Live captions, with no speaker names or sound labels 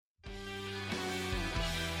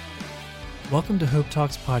Welcome to Hope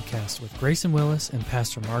Talks Podcast with Grayson Willis and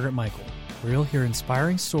Pastor Margaret Michael, where you'll hear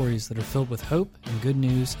inspiring stories that are filled with hope and good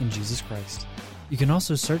news in Jesus Christ. You can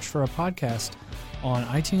also search for our podcast on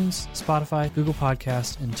iTunes, Spotify, Google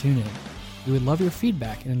Podcasts, and TuneIn. We would love your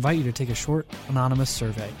feedback and invite you to take a short, anonymous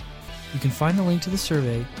survey. You can find the link to the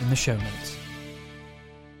survey in the show notes.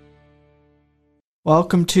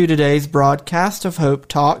 Welcome to today's broadcast of Hope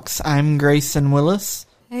Talks. I'm Grayson Willis.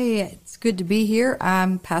 Hey, it's good to be here.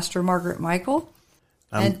 I'm Pastor Margaret Michael.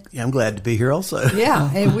 I'm glad to be here also. Yeah,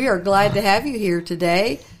 and we are glad to have you here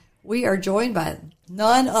today. We are joined by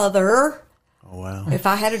none other, if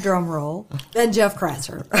I had a drum roll, than Jeff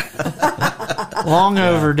Kratzer. Long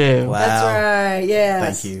overdue. Wow. That's right,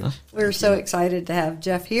 yes. Thank you. We're so excited to have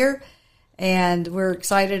Jeff here, and we're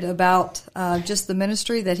excited about just the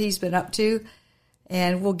ministry that he's been up to,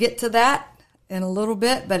 and we'll get to that in a little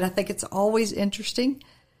bit, but I think it's always interesting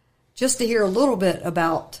just to hear a little bit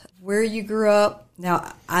about where you grew up.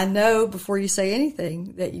 Now, I know before you say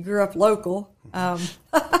anything that you grew up local.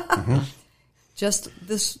 Just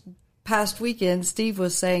this past weekend, Steve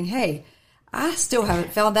was saying, hey, I still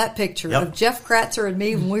haven't found that picture of Jeff Kratzer and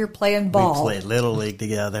me when we were playing ball. We played Little League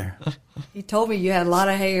together. He told me you had a lot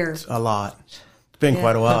of hair. A lot. It's been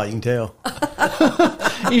quite a while, you can tell.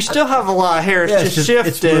 You still have a lot of hair. It's just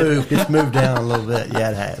shifted. It's moved down a little bit.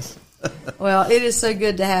 Yeah, it has. Well, it is so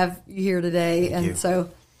good to have you here today. Thank you. So,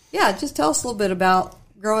 just tell us a little bit about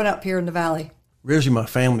growing up here in the Valley. Originally, my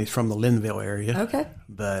family's from the Linville area. Okay.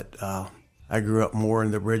 But I grew up more in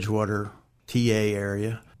the Bridgewater, TA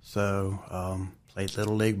area. So, played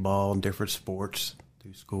Little League ball and different sports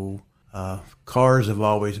through school. Cars have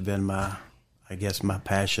always been my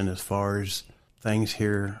passion as far as things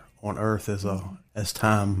here on earth as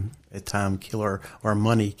time killer or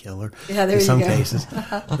money killer in some cases.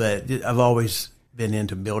 But I've always been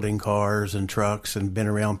into building cars and trucks and been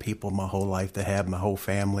around people my whole life that have, my whole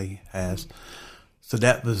family has. So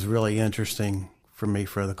that was really interesting for me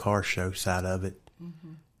for the car show side of it.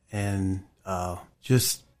 Mm-hmm. And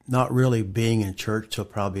just not really being in church till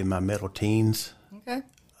probably in my middle teens. Okay.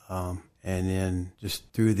 And then just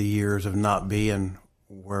through the years of not being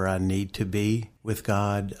where I need to be with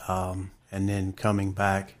God, and then coming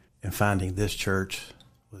back and finding this church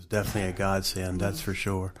was definitely a godsend, that's for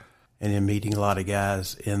sure. And then meeting a lot of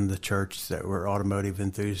guys in the church that were automotive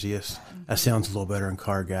enthusiasts. That sounds a little better than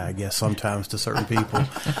car guy, I guess, sometimes to certain people,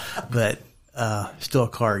 but still a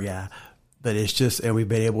car guy. But it's just, and we've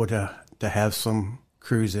been able to have some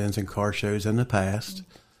cruise-ins and car shows in the past,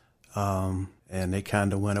 and they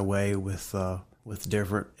kind of went away with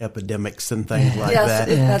different epidemics and things like that.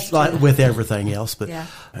 That's like with everything else. But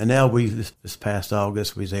and now this past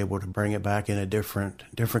August we was able to bring it back in a different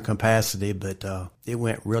capacity, but it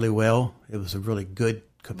went really well. It was a really good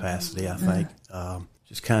capacity, I think.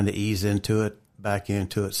 Just kind of ease back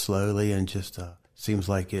into it slowly, and just seems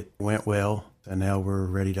like it went well. And now we're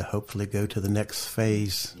ready to hopefully go to the next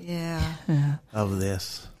phase of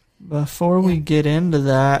this. Before we get into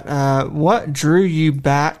that, what drew you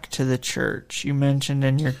back to the church? You mentioned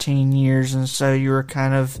in your teen years, and so you were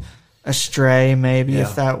kind of astray, maybe,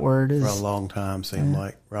 if that word is. For a long time, seemed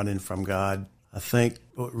like running from God. I think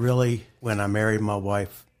really when I married my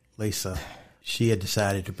wife, Lisa, she had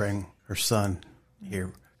decided to bring her son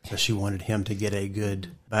here because she wanted him to get a good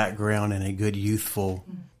background and a good youthful,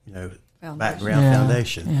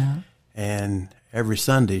 foundation. Yeah. And every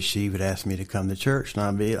Sunday she would ask me to come to church,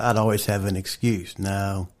 and I'd always have an excuse.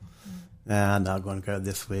 No, I'm not going to go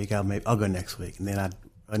this week. I'll go next week, and then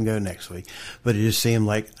I'd go next week. But it just seemed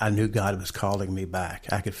like I knew God was calling me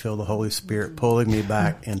back. I could feel the Holy Spirit pulling me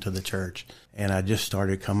back into the church, and I just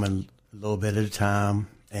started coming a little bit at a time.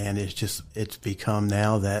 And it's become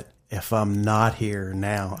now that if I'm not here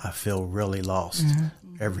now, I feel really lost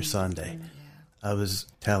every Sunday. I was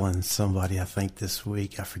telling somebody, I think this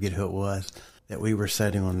week, I forget who it was, that we were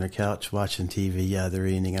sitting on the couch watching TV the other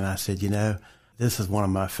evening, and I said, this is one of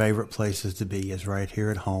my favorite places to be, is right here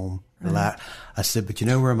at home. I said, but you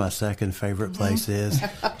know where my second favorite place is?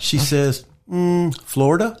 She says,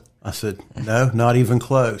 Florida? I said, no, not even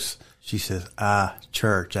close. She says,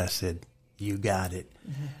 church. I said, you got it.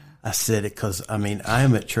 I said it because, I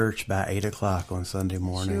am at church by 8 o'clock on Sunday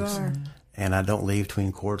mornings, and I don't leave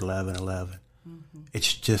between 10:45 and 11.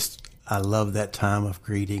 It's just, I love that time of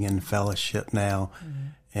greeting and fellowship now,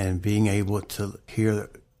 and being able to hear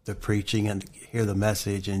the preaching and hear the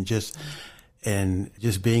message, and just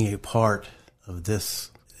being a part of this.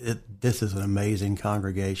 This is an amazing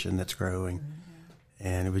congregation that's growing,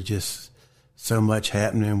 and it was just so much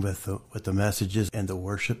happening with the messages and the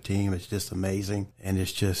worship team. It's just amazing, and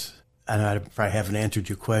it's just, I know I probably haven't answered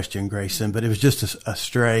your question, Grayson, but it was just a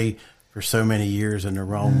stray for so many years in the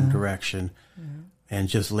wrong direction. And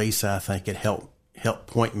just Lisa, I think it helped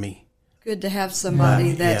point me. Good to have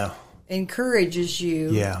somebody that encourages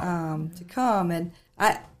you to come. And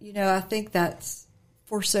I think that's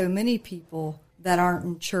for so many people that aren't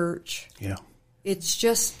in church. Yeah. It's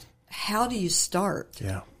just, how do you start?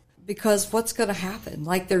 Yeah. Because what's going to happen?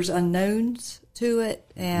 Like, there's unknowns to it,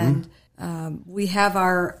 and we have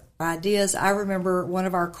our ideas. I remember one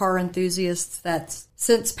of our car enthusiasts that's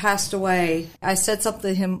since passed away. I said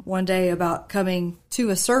something to him one day about coming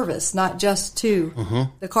to a service, not just to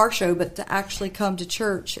the car show, but to actually come to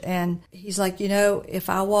church. And he's like, if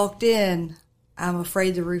I walked in, I'm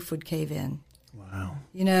afraid the roof would cave in. Wow.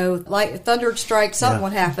 Like a thunder would strike, something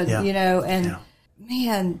would happen, and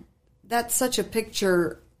man, that's such a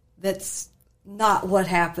picture that's not what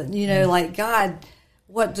happened. Like, God,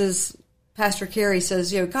 what does Pastor Carey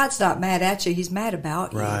says, God's not mad at you, he's mad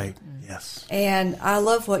about you. Right, yes. And I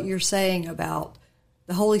love what you're saying about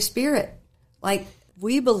the Holy Spirit. Like,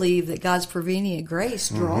 we believe that God's prevenient grace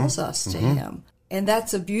draws us to him. And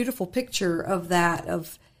that's a beautiful picture of that,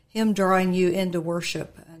 of him drawing you into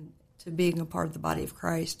worship and to being a part of the body of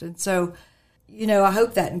Christ. And so, I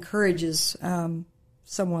hope that encourages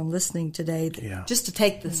someone listening today just to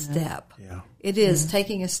take the step. Yeah. It is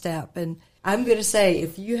taking a step. And I'm going to say,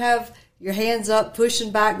 if you have your hands up,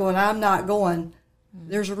 pushing back, going, I'm not going,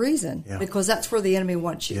 there's a reason, because that's where the enemy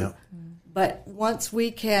wants you. Yeah. But once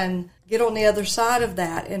we can get on the other side of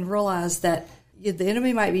that and realize that the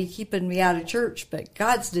enemy might be keeping me out of church, but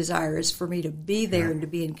God's desire is for me to be there and to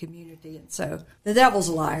be in community. And so the devil's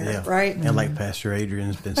a liar, right? And like Pastor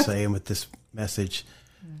Adrian's been saying with this message,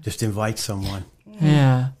 just invite someone.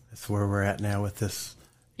 Yeah. That's where we're at now with this.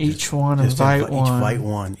 Each one, invite one. Each invite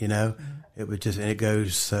one, It would just, and it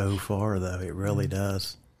goes so far, though. It really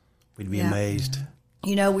does. We'd be amazed.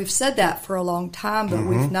 We've said that for a long time, but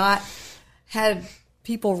we've not had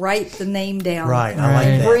people write the name down. Right. I like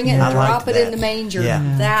that. Bring it and drop it in the manger.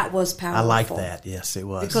 Yeah. That was powerful. I like that. Yes, it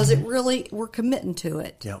was. Because it really, we're committing to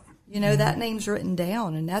it. Yep. That name's written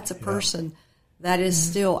down, and that's a person that is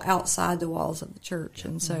still outside the walls of the church.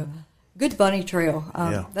 And so, good bunny trail.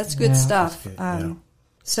 That's good stuff. That's good.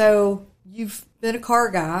 So, you've been a car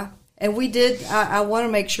guy. And we did, I want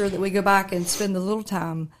to make sure that we go back and spend a little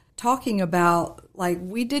time talking about, like,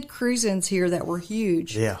 we did cruise-ins here that were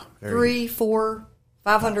huge. Yeah. 300, 400,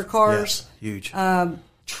 500 cars. Yes, huge.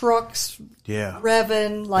 Trucks.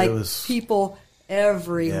 Revving, like, people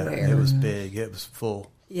everywhere. Yeah, it was big. It was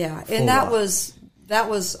full. Yeah. And that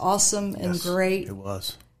was awesome and great. It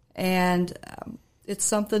was. And it's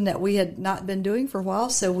something that we had not been doing for a while.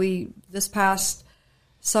 So this past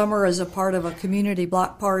summer, as a part of a community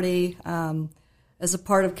block party, as a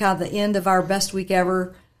part of kind of the end of our best week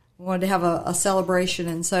ever, we wanted to have a celebration,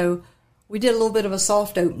 and so we did a little bit of a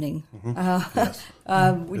soft opening.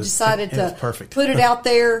 We decided to put it out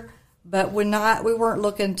there, but we weren't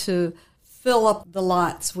looking to fill up the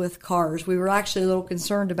lots with cars. We were actually a little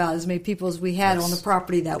concerned about as many people as we had on the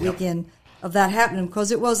property that weekend of that happening,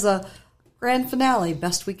 because it was a grand finale,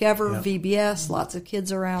 best week ever, VBS, lots of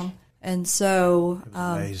kids around. And so it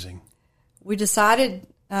was amazing. We decided,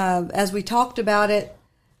 as we talked about it,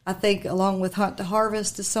 I think along with Hunt to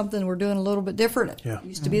Harvest is something we're doing a little bit different. It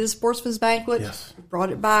used to be the Sportsman's Banquet. Yes. We brought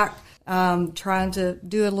it back, trying to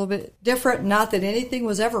do it a little bit different. Not that anything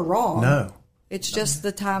was ever wrong. No. It's just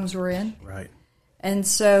the times we're in. Right. And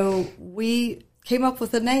so we came up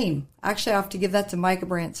with a name. Actually, I have to give that to Micah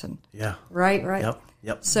Branson. Yeah. Right?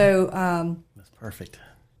 Yep. So that's perfect.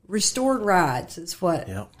 Restored Rides is what.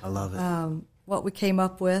 Yep, I love it. What we came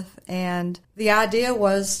up with, and the idea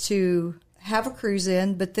was to have a cruise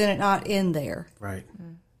in, but then it not end there. Right.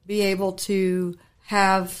 Be able to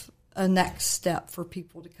have a next step for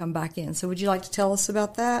people to come back in. So, would you like to tell us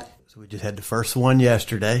about that? So we just had the first one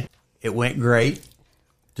yesterday. It went great,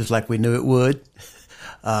 just like we knew it would.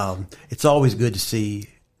 It's always good to see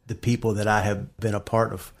the people that I have been a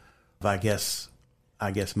part of. I guess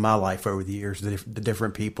my life over the years, the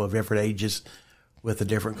different people of different ages with the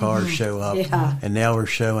different cars show up. Yeah. And now we're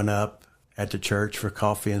showing up at the church for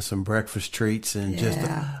coffee and some breakfast treats and just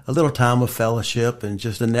a little time of fellowship and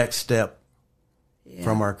just the next step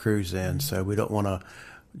from our cruise in. So we don't want to,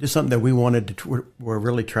 just something that we wanted to, we're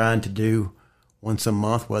really trying to do once a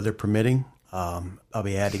month, weather permitting. I'll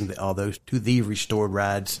be adding all those to the Restored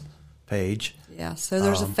Rides page. Yeah, so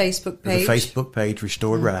there's a Facebook page. There's a Facebook page,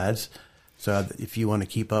 Restored Rides. So if you want to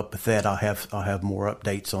keep up with that, I'll have more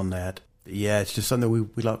updates on that. But yeah, it's just something we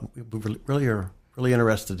really are really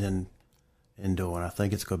interested in doing. I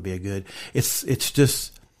think it's going to be a good. It's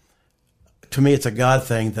just, to me, it's a God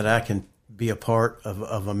thing that I can be a part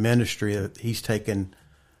of a ministry that He's taken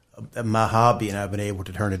my hobby, and I've been able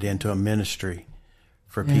to turn it into a ministry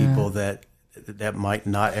for people that might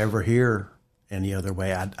not ever hear any other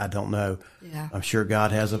way. I don't know. Yeah. I'm sure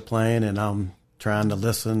God has a plan, and I'm trying to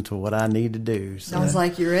listen to what I need to do. So. Sounds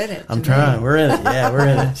like you're in it. I'm trying. We're in it. Yeah, we're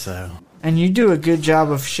in it. So. And you do a good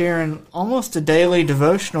job of sharing almost a daily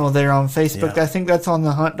devotional there on Facebook. Yeah. I think that's on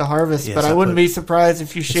the Hunt to Harvest, Yes, but I wouldn't be surprised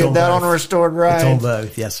if you shared that on Restored Rides. It's on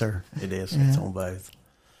both. Yes, sir. It is. Yeah. It's on both.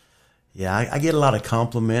 Yeah, I get a lot of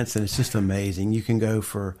compliments, and it's just amazing. You can go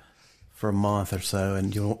for a month or so,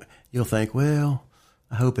 and you'll think, well,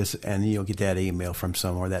 I hope it's, and you'll get that email from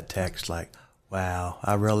somewhere, that text like, wow,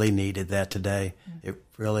 I really needed that today. It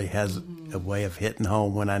really has a way of hitting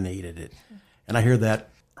home when I needed it. And I hear that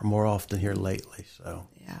more often here lately. So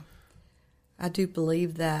yeah, I do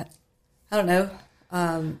believe that. I don't know.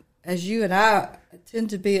 As you and I tend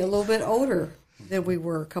to be a little bit older than we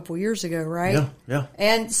were a couple years ago, right? Yeah, yeah.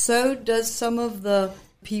 And so does some of the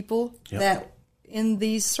people that in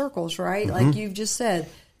these circles, right? Mm-hmm. Like you've just said,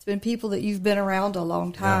 it's been people that you've been around a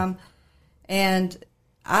long time. Yeah. And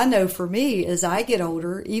I know for me, as I get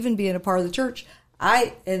older, even being a part of the church,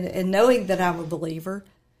 and knowing that I'm a believer,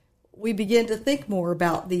 we begin to think more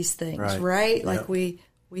about these things, right? Like we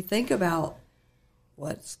think about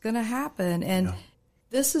what's going to happen. And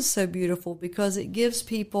this is so beautiful because it gives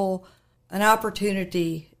people an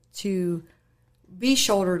opportunity to be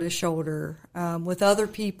shoulder to shoulder with other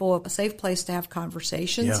people, a safe place to have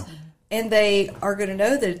conversations. Yeah. And they are going to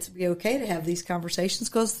know that it's be okay to have these conversations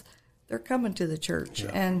because they're coming to the church.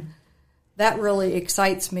 Yeah. And that really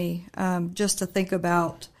excites me just to think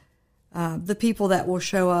about the people that will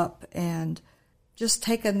show up and just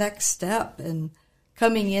take a next step and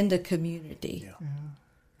coming into community. Yeah,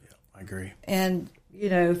 I agree. And, you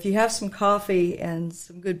know, if you have some coffee and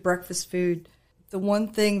some good breakfast food, the one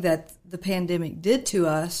thing that the pandemic did to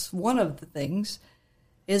us, one of the things,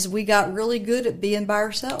 is we got really good at being by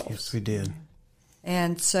ourselves. Yes, we did.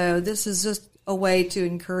 And so this is just a way to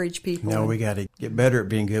encourage people. No, we got to get better at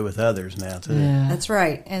being good with others now, too. Yeah. That's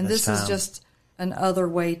right. And this is just another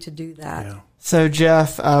way to do that. Yeah. So,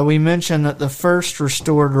 Jeff, we mentioned that the first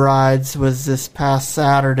Restored Rides was this past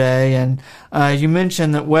Saturday, and you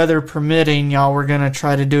mentioned that weather permitting, y'all were going to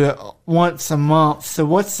try to do it once a month. So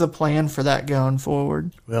what's the plan for that going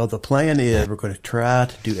forward? Well, the plan is we're going to try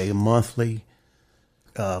to do a monthly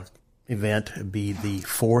event. It'd be the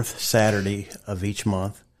fourth Saturday of each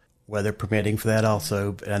month, weather permitting for that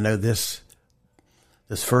also. But I know this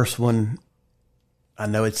first one, I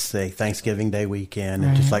know it's a Thanksgiving Day weekend,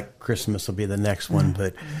 and just like Christmas will be the next one,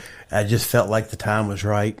 but I just felt like the time was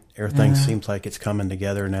right. Everything seems like it's coming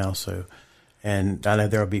together now. So, and I know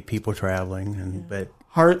there'll be people traveling, but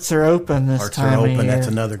hearts are open this time of year. That's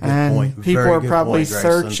another good and point. People very are good probably point,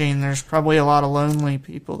 Grayson. searching. There's probably a lot of lonely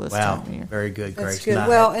people this time of year. Very good, That's Grayson. good.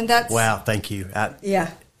 Well, and that's thank you. Yeah.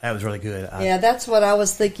 That was really good. That's what I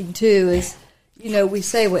was thinking too. Is we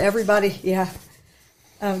say everybody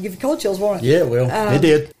give you cold chills, won't it? Yeah, well, it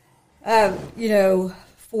did.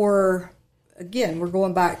 We're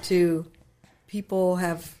going back to people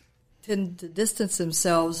tend to distance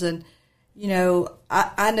themselves, and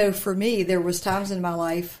I know for me there was times in my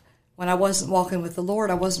life when I wasn't walking with the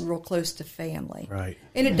Lord, I wasn't real close to family. Right.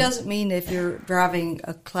 And it doesn't mean if you're driving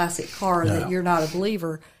a classic car that you're not a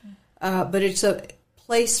believer, but it's a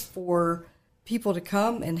place for people to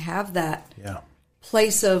come and have that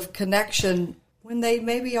place of connection when they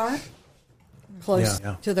maybe aren't close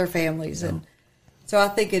to their families. And so I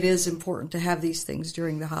think it is important to have these things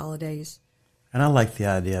during the holidays. And I like the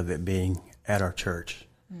idea of it being at our church.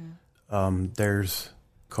 There's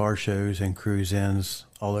car shows and cruise-ins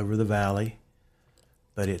all over the valley,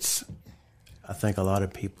 but I think a lot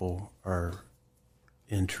of people are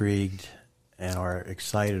intrigued and are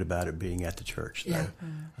excited about it being at the church. So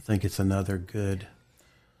I think it's another good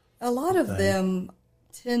A lot of them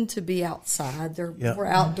tend to be outside. They're more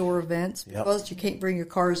outdoor events because you can't bring your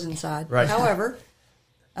cars inside. Right. However,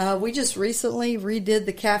 we just recently redid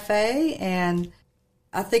the cafe, and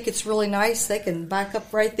I think it's really nice. They can back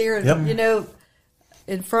up right there, and,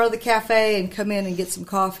 in front of the cafe and come in and get some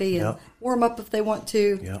coffee and warm up if they want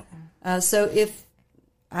to. So if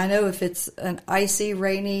it's an icy,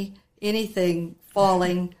 rainy, anything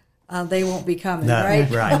falling, they won't be coming, right?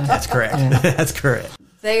 Right. That's correct. That's correct.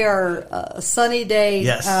 They are sunny day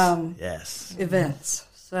events.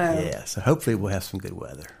 So hopefully we'll have some good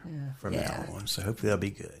weather from now on. So hopefully that'll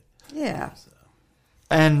be good. Yeah.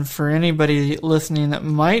 And for anybody listening that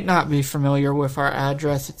might not be familiar with our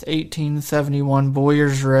address, it's 1871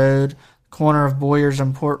 Boyers Road, corner of Boyers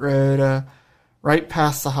and Port Road, right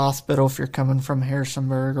past the hospital if you're coming from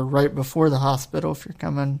Harrisonburg, or right before the hospital if you're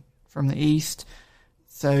coming from the east.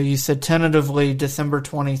 So you said tentatively December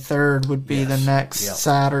 23rd would be the next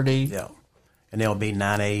Saturday. Yeah. And they'll be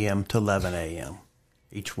 9 a.m. to 11 a.m.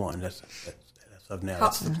 each one. That's of now.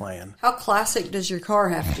 That's the plan. How classic does your car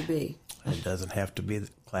have to be? It doesn't have to be the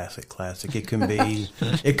classic.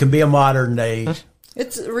 It can be a modern day.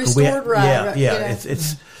 It's a restored ride. Yeah.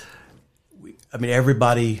 I mean,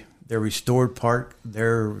 everybody, their restored part,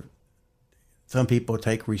 some people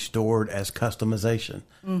take restored as customization.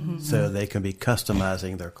 Mm-hmm. So they can be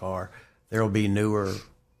customizing their car. There will be newer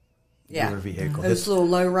vehicles. Those little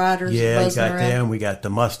low riders. Yeah, you got them. We got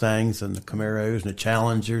the Mustangs and the Camaros and the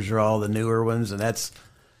Challengers are all the newer ones, and that's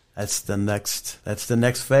the next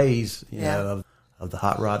phase, you know, of the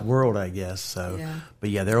hot rod world, I guess. So,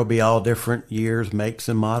 but there will be all different years, makes,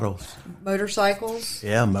 and models. Motorcycles.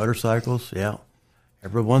 Yeah, motorcycles. Yeah,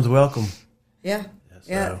 everyone's welcome. Yeah.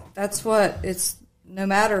 Yeah, that's what it's. No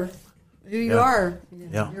matter who you are,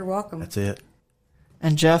 you're welcome. That's it.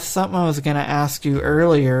 And Jeff, something I was going to ask you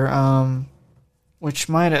earlier, which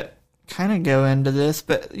might kind of go into this,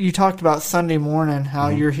 but you talked about Sunday morning, how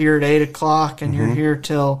you're here at 8 o'clock and you're here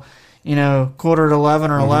till, 11:15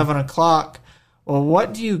 or 11 o'clock. Well,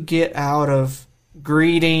 what do you get out of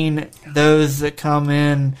greeting those that come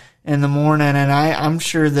in the morning? And I'm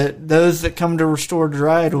sure that those that come to Restored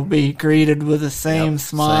Ride will be greeted with the same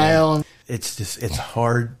smile. Same. It's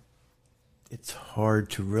hard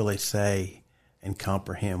to really say and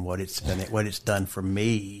comprehend what it's done for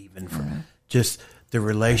me, even for just the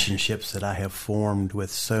relationships that I have formed with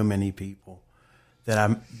so many people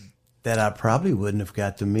that I probably wouldn't have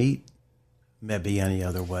got to meet maybe any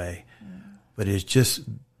other way. But it's just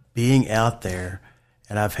being out there,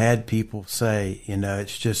 and I've had people say,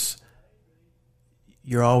 it's just,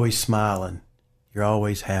 you're always smiling, you're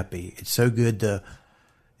always happy. It's so good to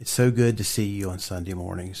see you on Sunday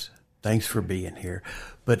mornings. Thanks for being here.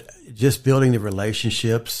 But just building the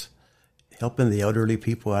relationships, helping the elderly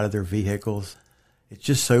people out of their vehicles, it's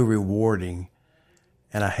just so rewarding.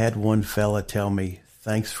 And I had one fella tell me,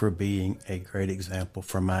 thanks for being a great example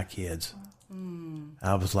for my kids.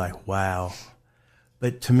 I was like, wow.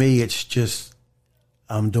 But to me, it's just,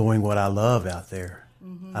 I'm doing what I love out there.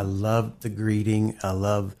 Mm-hmm. I love the greeting. I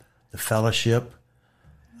love the fellowship.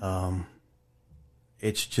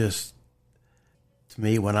 It's just, to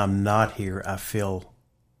me, when I'm not here, I feel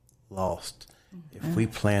lost. Mm-hmm. If we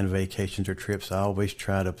plan vacations or trips, I always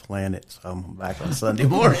try to plan it so I'm back on Sunday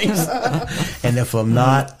mornings. And if I'm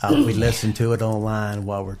not, we listen to it online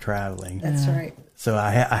while we're traveling. That's right. So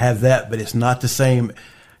I have that, but it's not the same.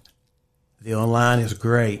 The online is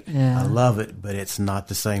great. Yeah. I love it, but it's not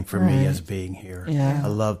the same for me as being here. Yeah. I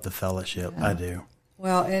love the fellowship. Yeah. I do.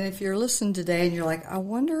 Well, and if you're listening today and you're like, I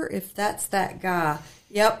wonder if that's that guy.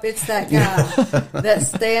 Yep, it's that guy that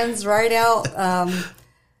stands right out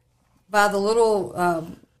by the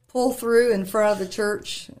little pull through in front of the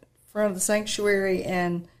church, in front of the sanctuary,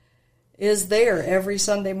 and is there every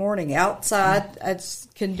Sunday morning. Outside, it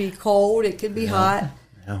can be cold, it can be hot,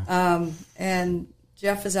 and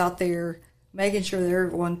Jeff is out there making sure that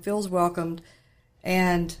everyone feels welcomed,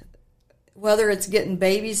 and whether it's getting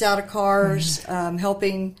babies out of cars,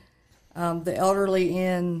 helping the elderly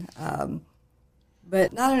in,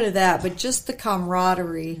 but not only that, but just the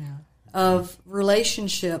camaraderie of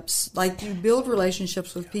relationships. Like, you build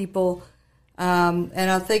relationships with people, and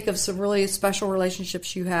I think of some really special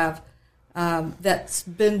relationships you have that's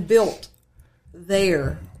been built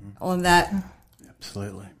there on that.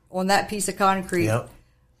 Absolutely. On that piece of concrete. Yep.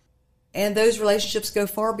 And those relationships go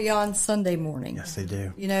far beyond Sunday morning. Yes, they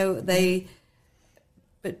do.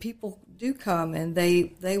 But people do come and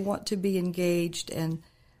they want to be engaged. And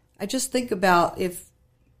I just think about, if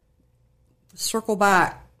circle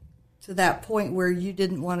back to that point where you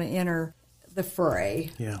didn't want to enter the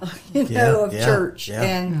fray, of church,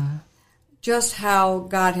 and just how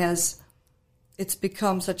God it's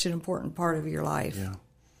become such an important part of your life. Yeah.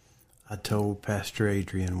 I told Pastor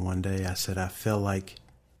Adrian one day, I said, I feel like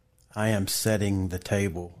I am setting the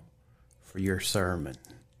table for your sermon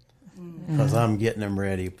because I'm getting them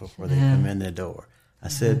ready before they come in the door. I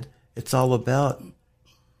said, it's all about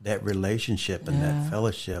that relationship and that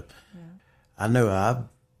fellowship. Yeah. I know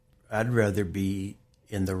I'd rather be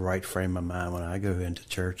in the right frame of mind when I go into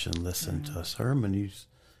church and listen to a sermon. It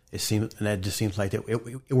just seems like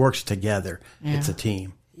it works together. Yeah. It's a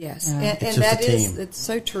team. Yes, and that is, it's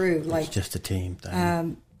so true. It's just a team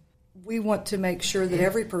thing. We want to make sure that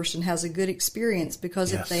every person has a good experience,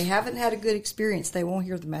 because if they haven't had a good experience, they won't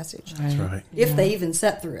hear the message. That's right. If they even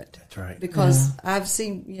sat through it. That's right. Because I've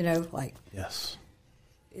seen, yes,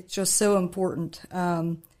 it's just so important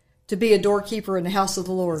to to be a doorkeeper in the house of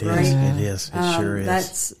the Lord, right? It is. It sure is.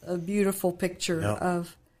 That's a beautiful picture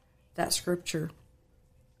of that scripture.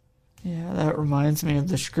 Yeah, that reminds me of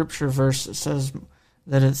the scripture verse that says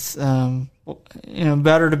that it's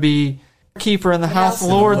better to be a keeper in the house of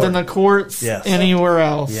the Lord than the courts anywhere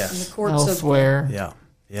else. Yes. In the courts elsewhere.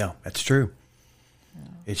 Yeah, that's true. Yeah.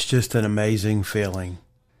 It's just an amazing feeling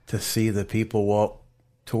to see the people walk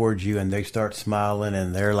towards you and they start smiling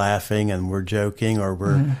and they're laughing and we're joking or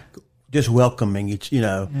we're just welcoming each,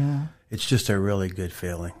 It's just a really good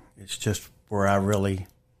feeling. It's just where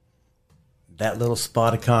that little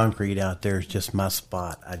spot of concrete out there is just my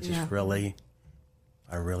spot. I just really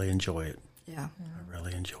enjoy it. Yeah. I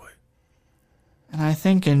really enjoy it. And I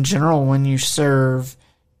think in general, when you serve,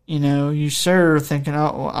 you serve thinking,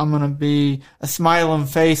 I'm going to be a smiling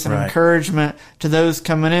face and encouragement to those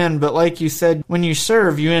coming in. But like you said, when you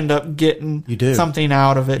serve, you end up getting something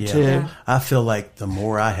out of it too. Yeah. I feel like the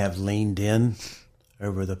more I have leaned in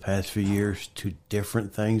over the past few years to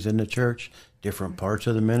different things in the church, different parts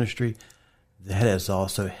of the ministry, that has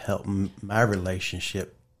also helped my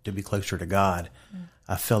relationship to be closer to God.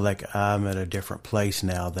 I feel like I'm at a different place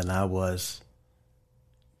now than I was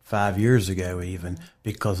 5 years ago, even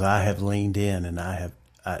because I have leaned in and I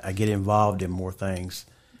get involved in more things,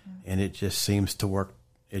 and it just seems to work.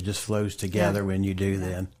 It just flows together when you do.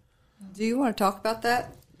 Then, do you want to talk about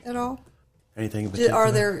that at all? Anything in particular?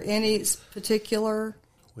 Are there any particular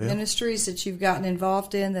ministries that you've gotten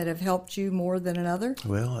involved in that have helped you more than another?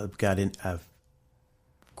 Well, of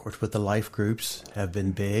course, with the life groups have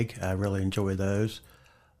been big. I really enjoy those.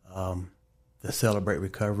 The Celebrate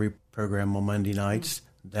Recovery program on Monday nights.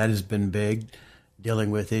 That has been big,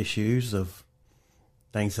 dealing with issues of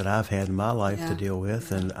things that I've had in my life to deal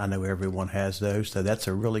with, and I know everyone has those, so that's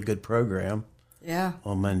a really good program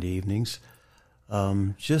on Monday evenings.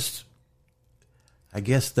 I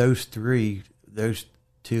guess those two,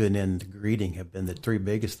 and then the greeting have been the three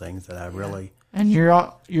biggest things that I really... And you're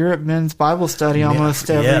at men's Bible study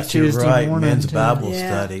almost every Tuesday morning. Men's Bible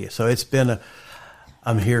study. So it's been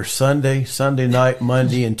I'm here Sunday night,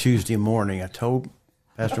 Monday, and Tuesday morning. I told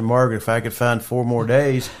Pastor Margaret if I could find 4 more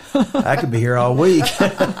days, I could be here all week.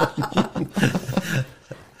 And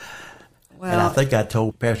I think I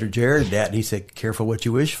told Pastor Jared that, and he said, "Careful what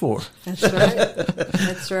you wish for." That's right.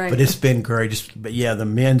 That's right. But it's been great. The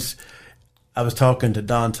men's. I was talking to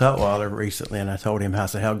Don Tutwiler recently, and I told him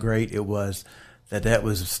how great it was that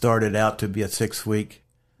was started out to be a 6-week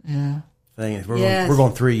thing. We're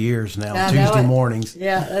going 3 years now, Tuesday mornings.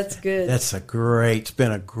 Yeah, that's good. It's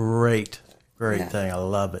been a great thing. I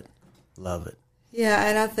love it. Love it. Yeah,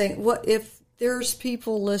 and I think if there's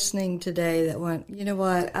people listening today that went, you know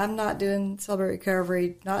what, I'm not doing Celebrate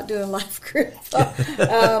Recovery, not doing life group,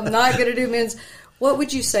 not going to do men's. What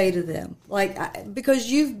would you say to them?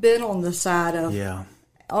 Because you've been on the side of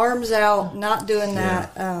arms out, not doing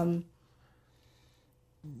that.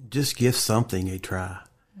 Just give something a try.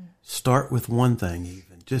 Start with one thing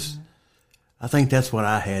even. I think that's what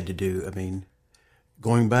I had to do. I mean,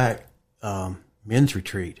 going back, men's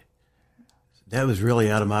retreat, that was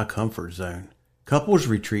really out of my comfort zone. Couples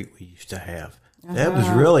retreat we used to have. That was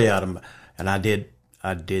really out of my, and I did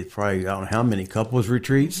probably, I don't know how many couples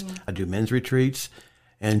retreats. I do men's retreats,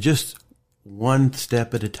 and just one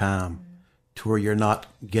step at a time to where you're not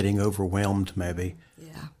getting overwhelmed maybe.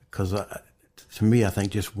 Yeah. Because to me, I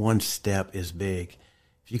think just one step is big.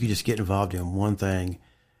 If you could just get involved in one thing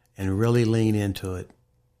and really lean into it,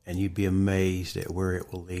 and you'd be amazed at where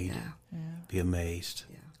it will lead. Yeah. Be amazed.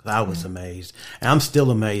 Yeah. 'Cause I was amazed. And I'm still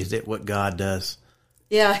amazed at what God does.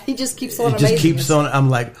 Yeah, he just keeps on amazing. It just keeps on. I'm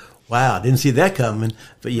like, wow, didn't see that coming.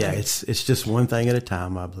 But yeah, it's just one thing at a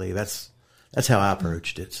time, I believe. That's how I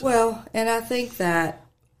approached it. So. Well, and I think that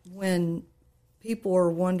when people are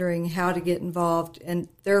wondering how to get involved, and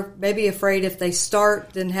they're maybe afraid if they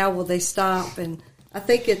start, then how will they stop? And I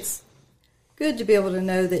think it's good to be able to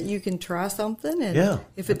know that you can try something, and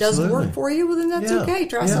if it doesn't work for you, well, then that's okay.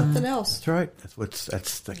 Try something else. That's right.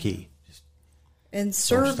 That's the key. And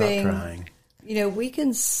serving, we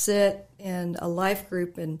can sit in a life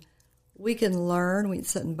group and we can learn. We can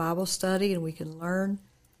sit in Bible study and we can learn.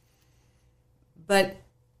 But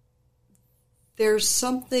there's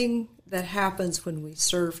something that happens when we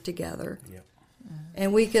serve together. Yep.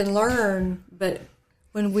 And we can learn, but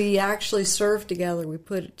when we actually serve together, we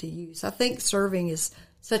put it to use. I think serving is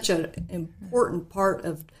such an important part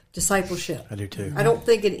of discipleship. I do too. I don't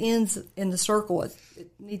think it ends in the circle.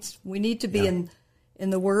 We need to be in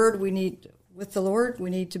the Word. We need with the Lord. We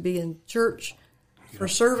need to be in church for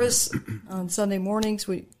service on Sunday mornings.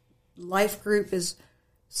 Life group is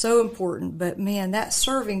so important. But man, that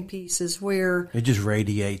serving piece is where it just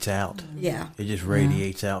radiates out. Yeah, it just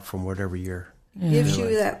radiates out from whatever you're. Gives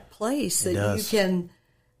doing. you that place that does. you can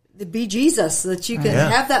be Jesus, that you can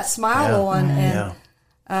have that smile on,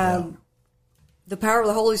 and the power of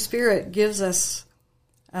the Holy Spirit gives us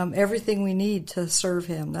everything we need to serve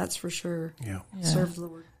Him. That's for sure. Serve the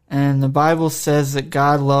Lord. And the Bible says that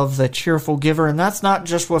God loves a cheerful giver, and that's not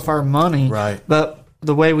just with our money, right? But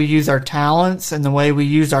the way we use our talents and the way we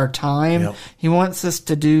use our time. Yep. He wants us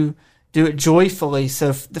to do it joyfully.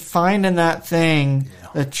 So finding that thing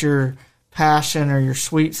that your passion or your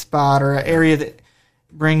sweet spot or an area that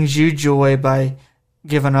brings you joy by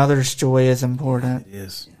giving others joy is important. It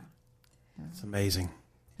is. It's amazing.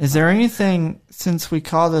 Is there anything, since we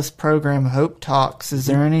call this program Hope Talks, is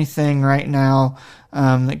there anything right now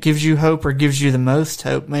that gives you hope or gives you the most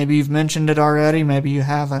hope? Maybe you've mentioned it already, maybe you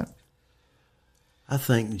haven't. I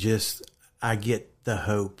think I get the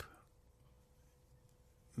hope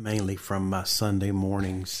mainly from my Sunday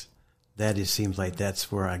mornings. It seems like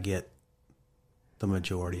that's where I get the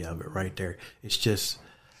majority of it right there. It's just,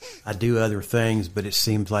 I do other things, but it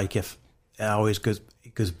seems like if it always goes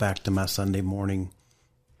back to my Sunday morning.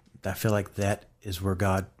 I feel like that is where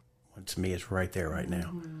God wants me, is right there, right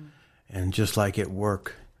now. Mm-hmm. And just like at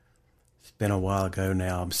work, it's been a while ago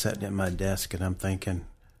now, I'm sitting at my desk and I'm thinking,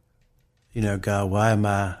 God, why am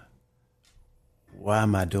I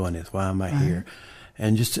doing this? Why am I here?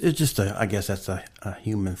 And I guess that's a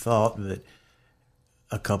human thought. But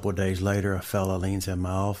a couple of days later, a fellow leans in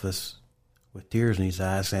my office with tears in his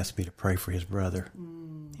eyes and asked me to pray for his brother.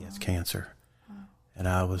 He has cancer. And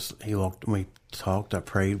we talked, I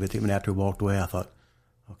prayed with him, and after he walked away, I thought,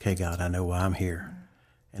 okay, God, I know why I'm here.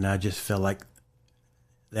 And I just felt like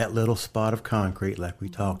that little spot of concrete, like we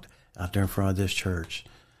talked out there in front of this church,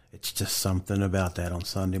 it's just something about that on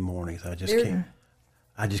Sunday mornings. I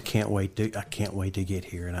can't wait to get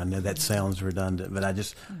here. And I know that sounds redundant, but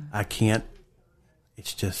I can't,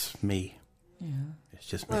 it's just me. Yeah. It's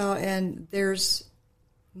just me. Well, and there's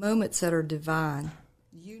moments that are divine.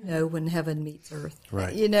 When heaven meets earth.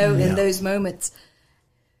 Right. In those moments.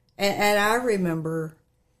 And I remember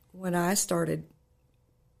when I started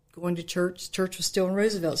going to church was still on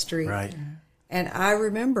Roosevelt Street. Right. And I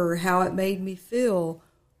remember how it made me feel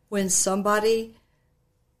when somebody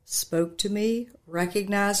spoke to me,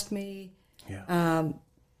 recognized me. Yeah.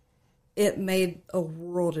 It made a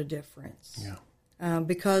world of difference. Yeah.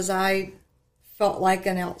 Because I felt like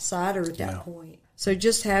an outsider at that point. So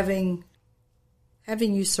just having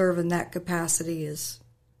you serve in that capacity it's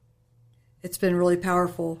been really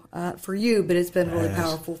powerful for you, but it's been really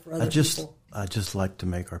powerful for other people. I just like to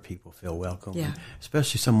make our people feel welcome. Yeah.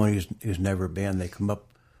 Especially someone who's never been. They come up,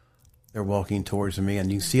 they're walking towards me,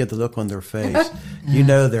 and you see the look on their face. They've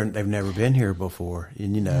never been here before,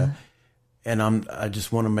 and and I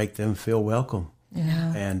just want to make them feel welcome.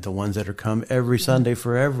 Yeah. And the ones that are come every Sunday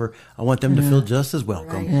forever, I want them to feel just as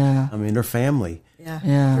welcome. Right. Yeah. I mean, they're family. Yeah.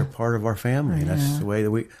 They're part of our family. And that's the way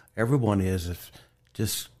that everyone is.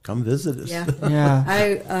 Just come visit us. Yeah.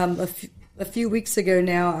 Yeah. A few weeks ago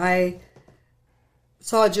now, I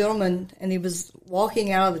saw a gentleman and he was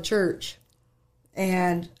walking out of the church,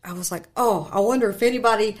 and I was like, oh, I wonder if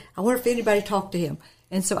anybody talked to him.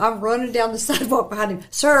 And so I'm running down the sidewalk behind him,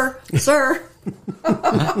 sir.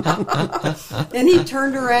 And he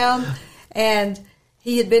turned around, and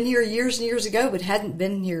he had been here years and years ago, but hadn't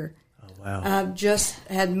been here. Oh, wow. Just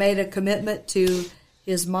had made a commitment to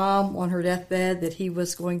his mom on her deathbed that he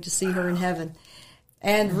was going to see her in heaven,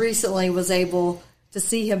 and recently was able to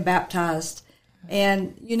see him baptized.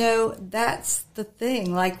 And, that's the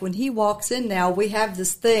thing. Like when he walks in now, we have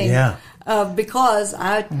this thing because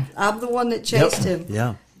I'm the one that chased him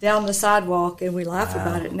down the sidewalk, and we laugh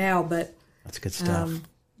about it now, but that's good stuff.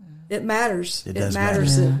 It matters. It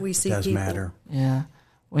matters that we see people. It does matter. Yeah.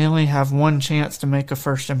 We only have one chance to make a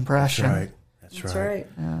first impression. That's right.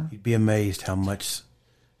 Yeah. You'd be amazed how much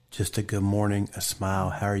just a good morning, a smile,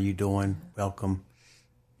 how are you doing, welcome,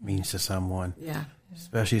 means to someone. Yeah.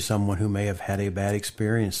 Especially someone who may have had a bad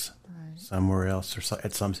experience somewhere else or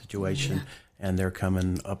at some situation, and they're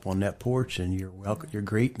coming up on that porch, and you're welcome. You're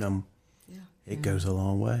greeting them. Yeah. It goes a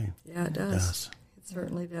long way. Yeah, it does. It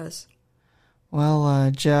certainly does.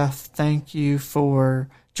 Well, Jeff, thank you for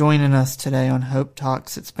joining us today on Hope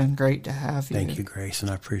Talks. It's been great to have you. Thank you, Grace, and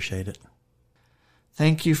I appreciate it.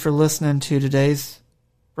 Thank you for listening to today's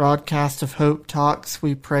broadcast of Hope Talks.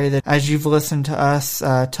 We pray that as you've listened to us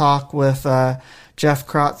talk with Jeff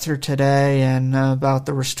Kratzer today and about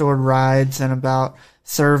the restored rides and about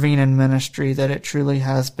serving in ministry, that it truly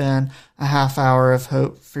has been a half hour of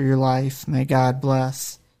hope for your life. May God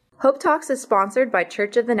bless. Hope Talks is sponsored by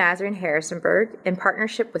Church of the Nazarene Harrisonburg in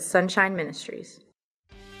partnership with Sunshine Ministries.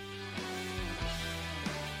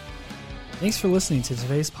 Thanks for listening to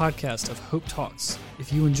today's podcast of Hope Talks.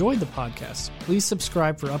 If you enjoyed the podcast, please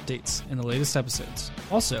subscribe for updates in the latest episodes.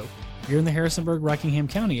 Also, if you're in the Harrisonburg-Rockingham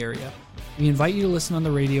County area, we invite you to listen on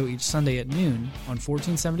the radio each Sunday at noon on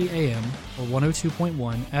 1470 AM or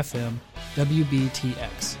 102.1 FM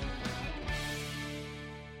WBTX.